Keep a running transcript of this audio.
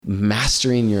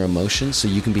mastering your emotions so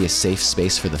you can be a safe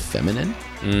space for the feminine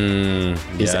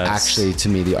is actually, to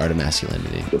me, the art of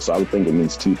masculinity. So I would think it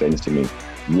means two things to me.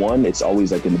 One, it's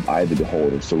always like in the eye of the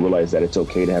beholder. So realize that it's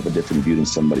okay to have a different view than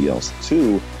somebody else.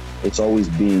 Two, it's always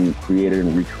being created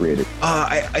and recreated.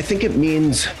 I think it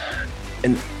means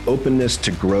an openness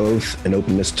to growth, an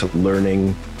openness to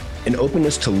learning, an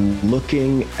openness to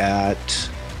looking at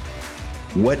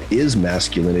what is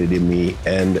masculinity to me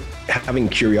and having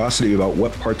curiosity about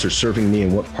what parts are serving me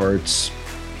and what parts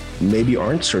maybe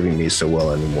aren't serving me so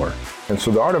well anymore. And so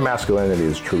the art of masculinity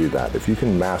is truly that. If you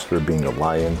can master being a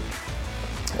lion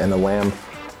and a lamb,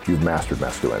 you've mastered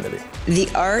masculinity. The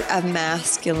art of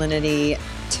masculinity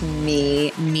to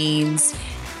me means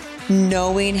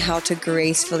knowing how to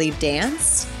gracefully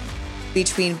dance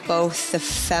between both the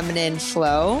feminine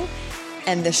flow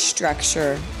and the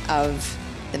structure of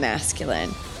the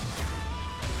masculine.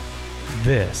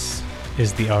 This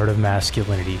is The Art of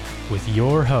Masculinity with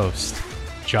your host,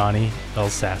 Johnny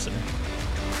Elsasser.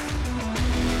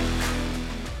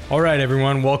 All right,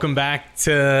 everyone, welcome back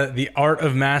to The Art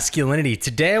of Masculinity.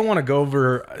 Today, I want to go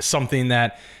over something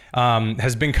that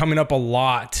has been coming up a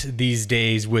lot these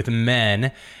days with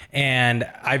men, and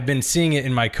I've been seeing it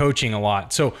in my coaching a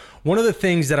lot. So one of the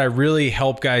things that I really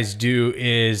help guys do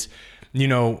is,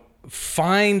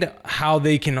 find how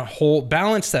they can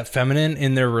balance that feminine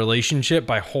in their relationship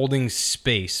by holding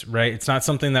space, right? It's not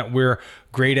something that we're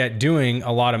great at doing,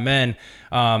 a lot of men,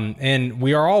 and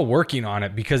we are all working on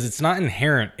it because it's not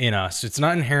inherent in us. It's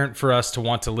not inherent for us to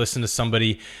want to listen to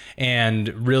somebody and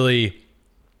really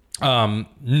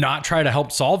not try to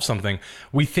help solve something.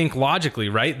 We think logically,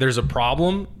 right? There's a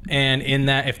problem, and in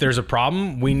that, if there's a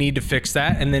problem, we need to fix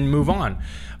that and then move on.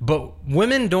 But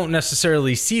women don't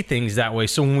necessarily see things that way.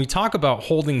 So when we talk about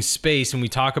holding space and we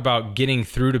talk about getting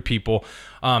through to people,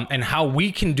 and how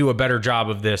we can do a better job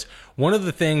of this, one of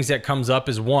the things that comes up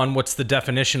is, one, what's the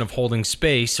definition of holding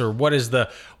space, or what's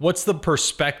the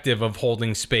perspective of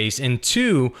holding space? And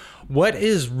two, what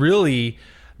is really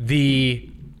the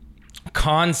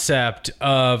concept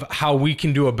of how we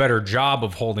can do a better job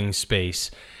of holding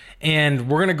space? And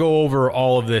we're going to go over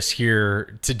all of this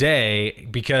here today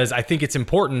because I think it's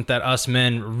important that us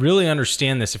men really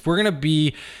understand this. If we're going to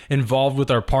be involved with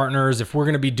our partners, if we're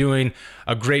going to be doing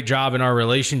a great job in our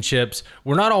relationships,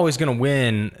 we're not always going to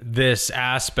win this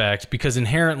aspect because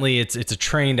inherently it's a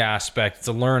trained aspect, it's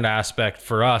a learned aspect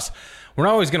for us. We're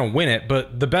not always going to win it,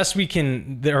 but the best we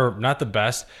can, or not the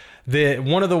best,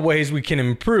 one of the ways we can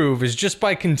improve is just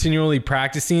by continually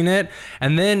practicing it.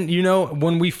 And then,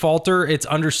 when we falter, it's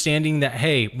understanding that,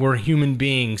 hey, we're human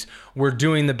beings. We're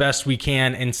doing the best we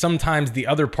can. And sometimes the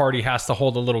other party has to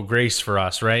hold a little grace for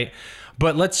us, right?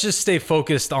 But let's just stay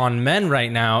focused on men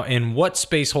right now and what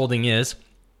space holding is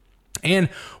and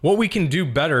what we can do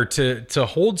better to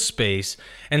hold space.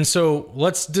 And so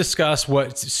let's discuss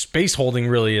what space holding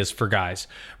really is for guys,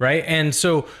 right? And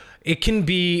so it can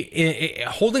be,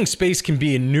 holding space can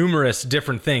be in numerous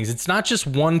different things. It's not just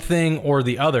one thing or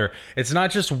the other. It's not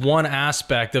just one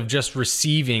aspect of just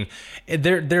receiving.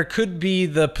 There could be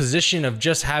the position of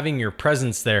just having your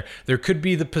presence there. There could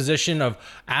be the position of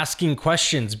asking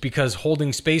questions, because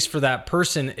holding space for that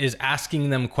person is asking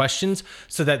them questions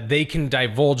so that they can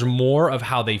divulge more of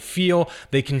how they feel.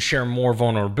 They can share more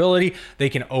vulnerability. They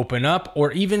can open up,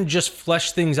 or even just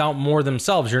flesh things out more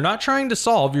themselves. You're not trying to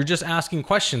solve, you're just asking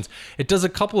questions. It does a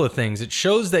couple of things. It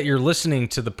shows that you're listening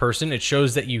to the person. It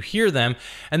shows that you hear them.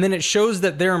 And then it shows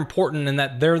that they're important and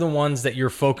that they're the ones that you're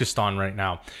focused on right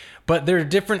now. But there are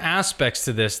different aspects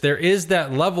to this. There is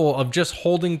that level of just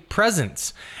holding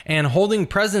presence. And holding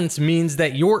presence means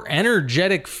that your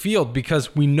energetic field,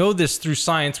 because we know this through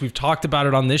science, we've talked about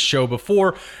it on this show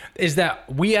before, is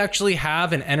that we actually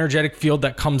have an energetic field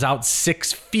that comes out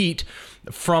 6 feet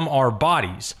from our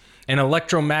bodies. An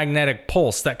electromagnetic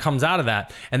pulse that comes out of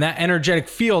that. And that energetic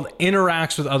field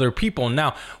interacts with other people.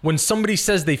 Now, when somebody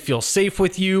says they feel safe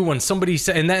with you, when somebody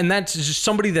says, and that's just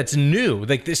somebody that's new,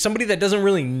 like somebody that doesn't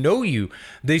really know you,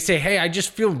 they say, hey, I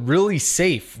just feel really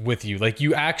safe with you. Like,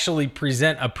 you actually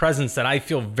present a presence that I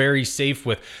feel very safe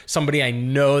with, somebody I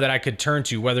know that I could turn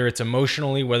to, whether it's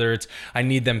emotionally, whether it's I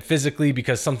need them physically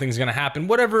because something's going to happen,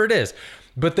 whatever it is.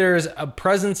 But there's a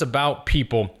presence about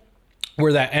people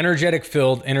where that energetic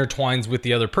field intertwines with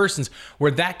the other person's,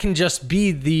 where that can just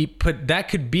be that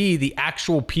could be the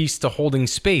actual piece to holding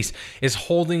space, is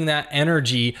holding that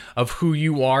energy of who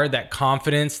you are, that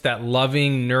confidence, that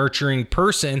loving, nurturing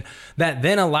person that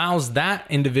then allows that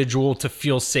individual to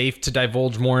feel safe to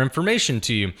divulge more information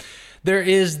to you. There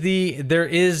is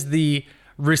the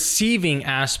receiving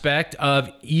aspect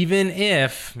of, even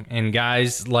if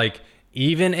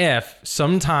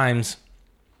sometimes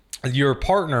your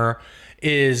partner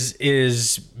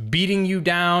is beating you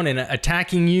down and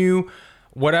attacking you,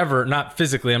 whatever, not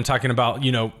physically, I'm talking about,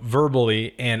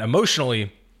 verbally and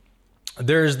emotionally,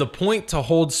 there's the point to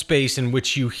hold space in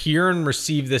which you hear and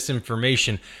receive this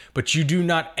information, but you do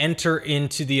not enter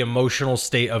into the emotional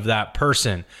state of that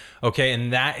person. Okay.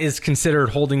 And that is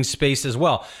considered holding space as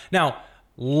well. Now,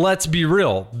 let's be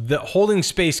real. The holding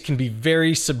space can be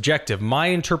very subjective. My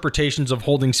interpretations of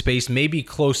holding space may be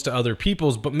close to other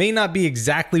people's, but may not be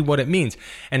exactly what it means.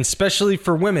 And especially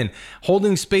for women,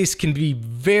 holding space can be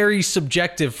very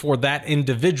subjective for that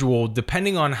individual,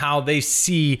 depending on how they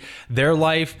see their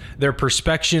life, their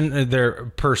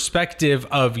perspective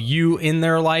of you in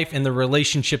their life and the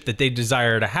relationship that they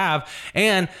desire to have,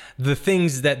 and the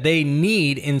things that they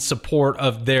need in support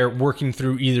of their working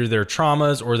through either their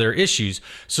traumas or their issues.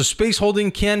 So space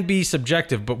holding can be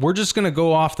subjective, but we're just going to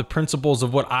go off the principles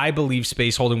of what I believe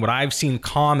space holding, what I've seen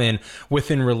common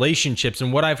within relationships,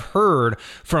 and what I've heard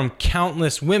from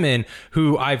countless women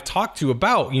who I've talked to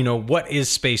about, what is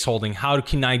space holding? How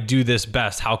can I do this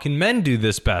best? How can men do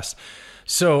this best?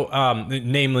 So,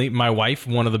 namely my wife,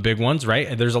 one of the big ones,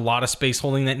 right? There's a lot of space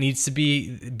holding that needs to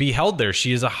be held there.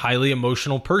 She is a highly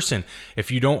emotional person.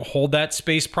 If you don't hold that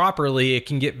space properly, it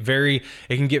can get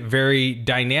very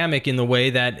dynamic in the way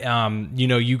that,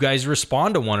 you guys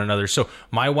respond to one another. So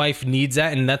my wife needs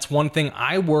that. And that's one thing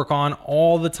I work on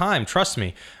all the time. Trust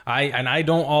me. I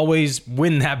don't always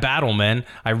win that battle, man.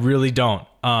 I really don't.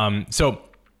 So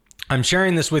I'm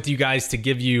sharing this with you guys to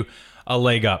give you a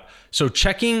leg up. So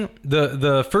checking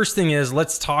the first thing is,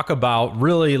 let's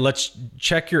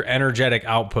check your energetic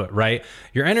output, right?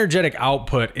 Your energetic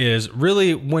output is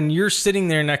really when you're sitting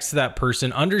there next to that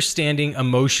person, understanding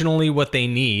emotionally what they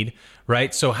need,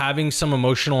 right? So having some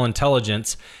emotional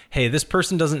intelligence. Hey, this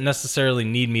person doesn't necessarily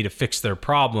need me to fix their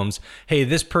problems. Hey,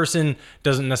 this person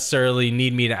doesn't necessarily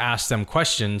need me to ask them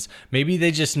questions. Maybe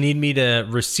they just need me to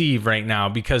receive right now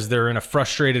because they're in a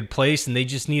frustrated place and they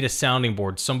just need a sounding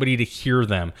board, somebody to hear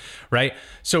them, right?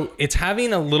 So it's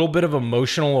having a little bit of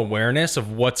emotional awareness of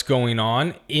what's going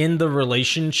on in the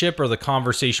relationship or the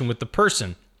conversation with the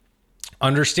person.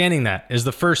 Understanding that is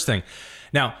the first thing.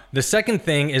 Now, the second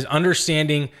thing is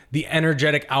understanding the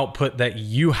energetic output that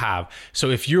you have. So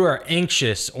if you are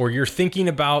anxious or you're thinking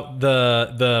about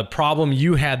the problem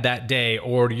you had that day,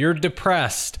 or you're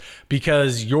depressed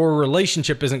because your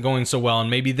relationship isn't going so well, and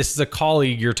maybe this is a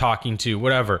colleague you're talking to,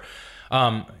 whatever,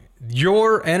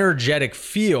 your energetic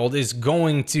field is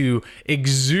going to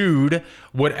exude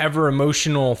whatever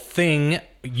emotional thing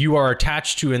you are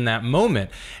attached to in that moment.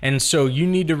 And so you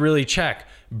need to really check.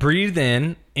 Breathe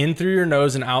in through your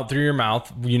nose and out through your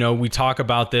mouth. We talk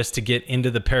about this to get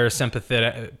into the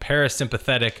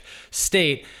parasympathetic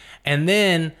state. And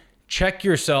then check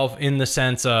yourself in the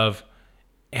sense of,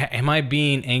 am I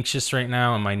being anxious right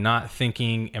now? Am I not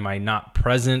thinking? Am I not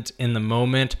present in the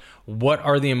moment? What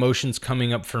are the emotions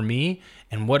coming up for me?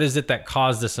 And what is it that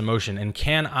caused this emotion? And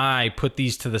can I put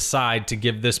these to the side to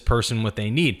give this person what they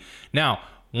need? Now,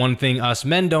 one thing us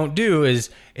men don't do is,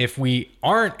 if we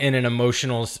aren't in an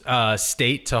emotional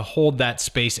state to hold that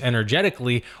space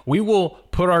energetically, we will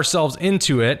put ourselves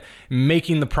into it,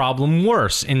 making the problem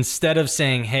worse. Instead of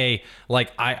saying, hey,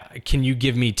 can you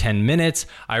give me 10 minutes?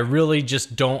 I really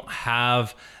just don't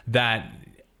have that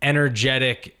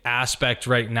energetic aspect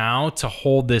right now to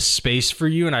hold this space for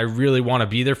you, and I really want to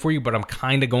be there for you, but I'm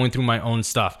kind of going through my own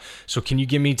stuff. So can you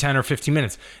give me 10 or 15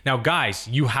 minutes? Now, guys,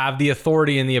 you have the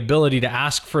authority and the ability to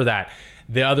ask for that.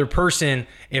 The other person,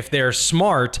 if they're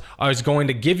smart, is going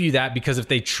to give you that, because if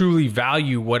they truly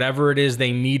value whatever it is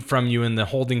they need from you in the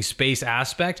holding space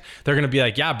aspect, they're going to be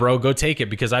like, yeah, bro, go take it,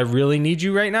 because I really need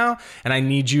you right now. And I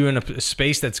need you in a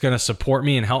space that's going to support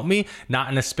me and help me, not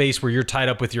in a space where you're tied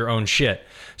up with your own shit.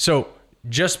 So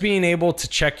just being able to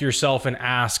check yourself and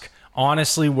ask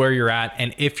honestly where you're at,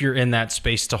 and if you're in that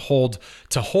space to hold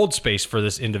space for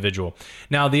this individual.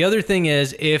 Now, the other thing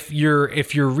is, if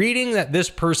you're reading that this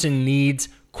person needs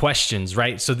questions,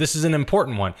 right? So this is an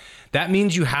important one. That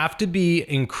means you have to be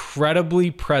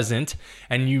incredibly present,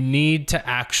 and you need to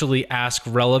actually ask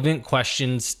relevant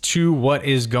questions to what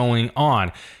is going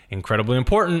on. Incredibly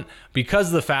important, because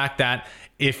of the fact that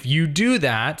if you do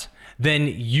that, then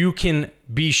you can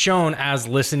be shown as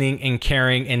listening and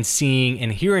caring and seeing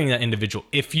and hearing that individual.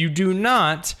 If you do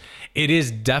not, it is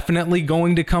definitely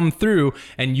going to come through,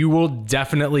 and you will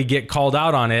definitely get called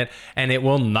out on it, and it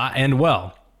will not end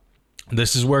well.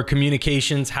 This is where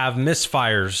communications have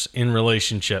misfires in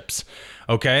relationships,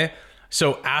 okay?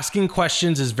 So asking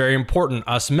questions is very important.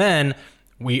 Us men,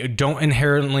 We don't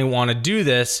inherently want to do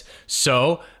this.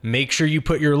 So make sure you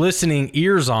put your listening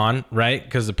ears on, right?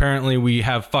 Because apparently we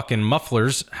have fucking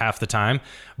mufflers half the time.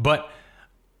 But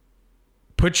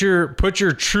put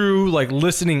your true like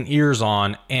listening ears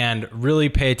on and really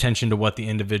pay attention to what the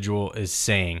individual is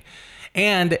saying.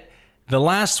 And the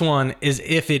last one is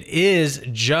if it is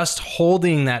just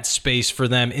holding that space for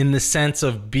them in the sense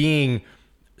of being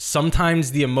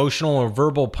sometimes the emotional or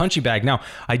verbal punchy bag. Now,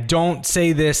 I don't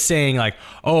say this saying like,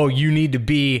 oh, you need to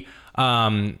be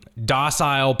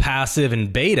docile, passive,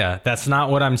 and beta. That's not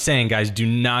what I'm saying, guys. Do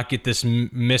not get this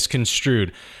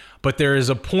misconstrued. But there is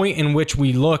a point in which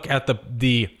we look at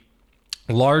the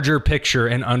larger picture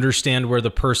and understand where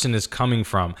the person is coming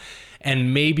from.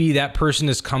 And maybe that person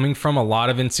is coming from a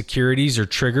lot of insecurities or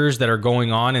triggers that are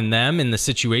going on in them in the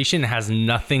situation. It has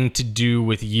nothing to do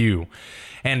with you.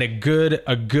 And a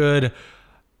good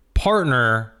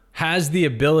partner has the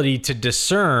ability to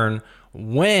discern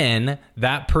when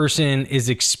that person is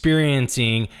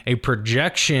experiencing a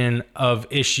projection of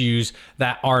issues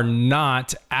that are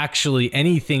not actually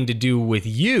anything to do with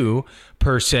you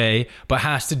per se, but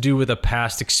has to do with a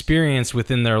past experience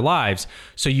within their lives.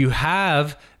 So you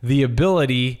have the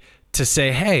ability to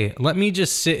say, hey, let me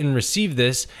just sit and receive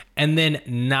this and then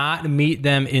not meet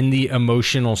them in the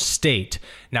emotional state.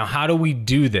 Now, how do we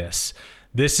do this?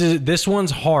 This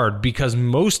one's hard because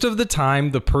most of the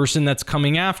time the person that's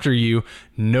coming after you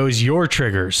knows your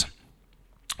triggers.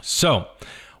 So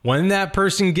when that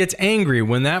person gets angry,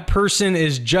 when that person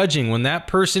is judging, when that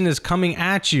person is coming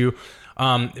at you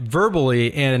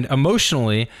verbally and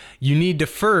emotionally, you need to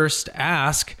first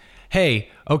ask, hey,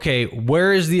 okay,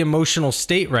 where is the emotional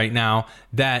state right now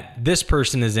that this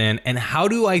person is in? And how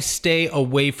do I stay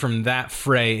away from that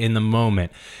fray in the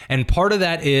moment? And part of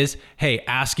that is, hey,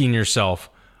 asking yourself,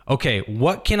 okay,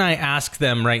 what can I ask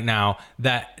them right now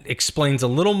that explains a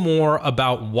little more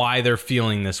about why they're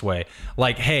feeling this way?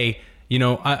 Like, hey, you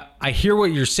know, I hear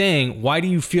what you're saying. Why do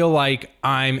you feel like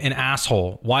I'm an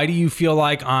asshole? Why do you feel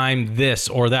like I'm this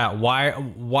or that?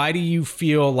 Why do you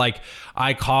feel like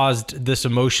I caused this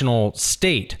emotional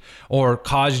state or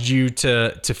caused you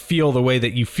to feel the way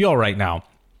that you feel right now?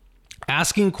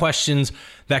 Asking questions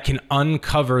that can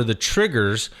uncover the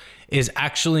triggers is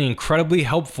actually incredibly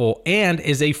helpful and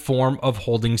is a form of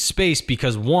holding space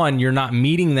because one, you're not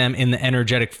meeting them in the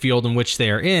energetic field in which they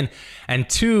are in, and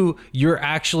two, you're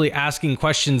actually asking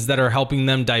questions that are helping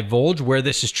them divulge where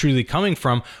this is truly coming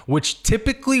from, which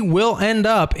typically will end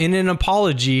up in an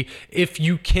apology if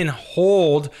you can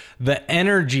hold the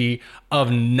energy of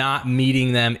not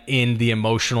meeting them in the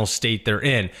emotional state they're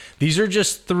in. These are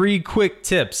just 3 quick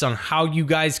tips on how you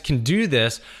guys can do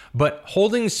this, but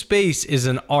holding space is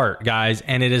an art, guys,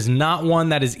 and it is not one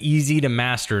that is easy to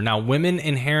master. Now, women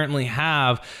inherently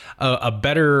have a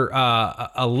better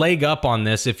a leg up on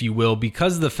this, if you will,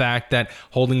 because of the fact that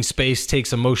holding space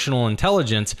takes emotional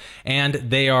intelligence and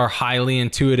they are highly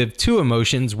intuitive to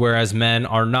emotions, whereas men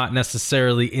are not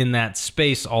necessarily in that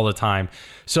space all the time.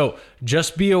 So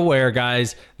just be aware,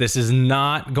 guys, this is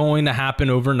not going to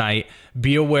happen overnight.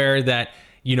 Be aware that,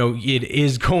 you know, it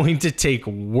is going to take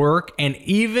work. And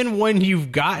even when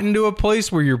you've gotten to a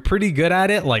place where you're pretty good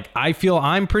at it, like I feel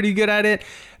I'm pretty good at it,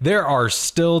 there are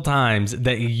still times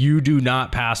that you do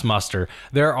not pass muster.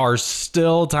 There are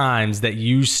still times that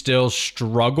you still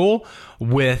struggle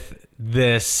with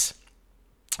this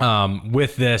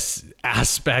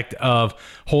aspect of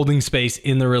holding space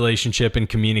in the relationship and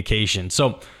communication.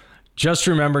 So just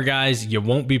remember, guys, you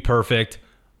won't be perfect.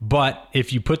 But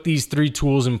if you put these 3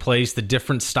 tools in place, the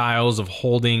different styles of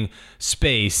holding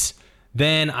space,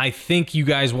 then I think you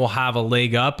guys will have a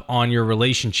leg up on your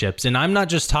relationships. And I'm not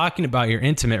just talking about your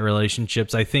intimate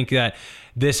relationships. I think that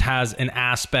this has an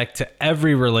aspect to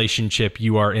every relationship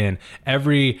you are in.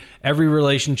 Every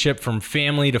relationship, from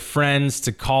family to friends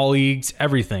to colleagues,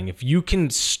 everything. If you can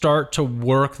start to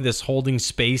work this holding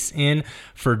space in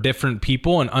for different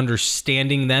people and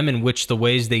understanding them in which the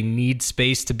ways they need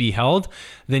space to be held,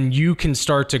 then you can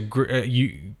start to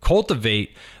you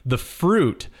cultivate the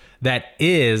fruit that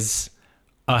is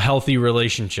a healthy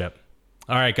relationship.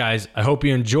 All right, guys, I hope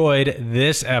you enjoyed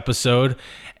this episode.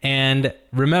 And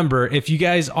remember, if you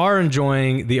guys are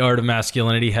enjoying The Art of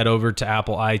Masculinity, head over to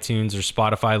Apple iTunes or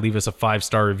Spotify, leave us a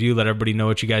 5-star review, let everybody know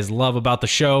what you guys love about the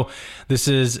show. This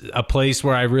is a place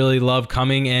where I really love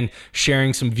coming and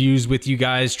sharing some views with you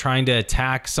guys, trying to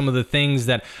attack some of the things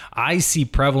that I see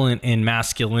prevalent in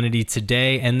masculinity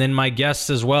today. And then my guests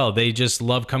as well. They just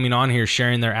love coming on here,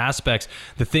 sharing their aspects,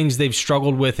 the things they've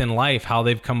struggled with in life, how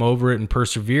they've come over it and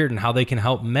persevered, and how they can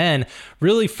help men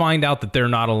really find out that they're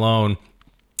not alone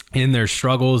in their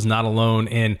struggles, not alone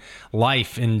in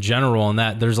life in general, and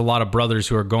that there's a lot of brothers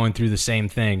who are going through the same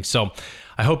thing. So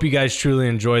I hope you guys truly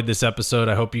enjoyed this episode.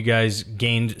 I hope you guys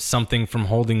gained something from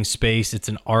holding space. It's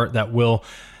an art that will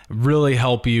really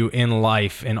help you in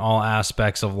life, in all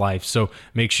aspects of life. So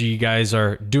make sure you guys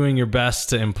are doing your best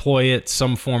to employ it,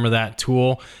 some form of that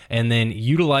tool, and then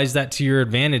utilize that to your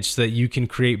advantage so that you can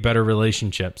create better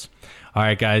relationships. All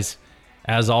right, guys,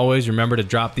 as always, remember to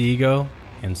drop the ego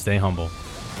and stay humble.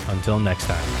 Until next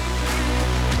time.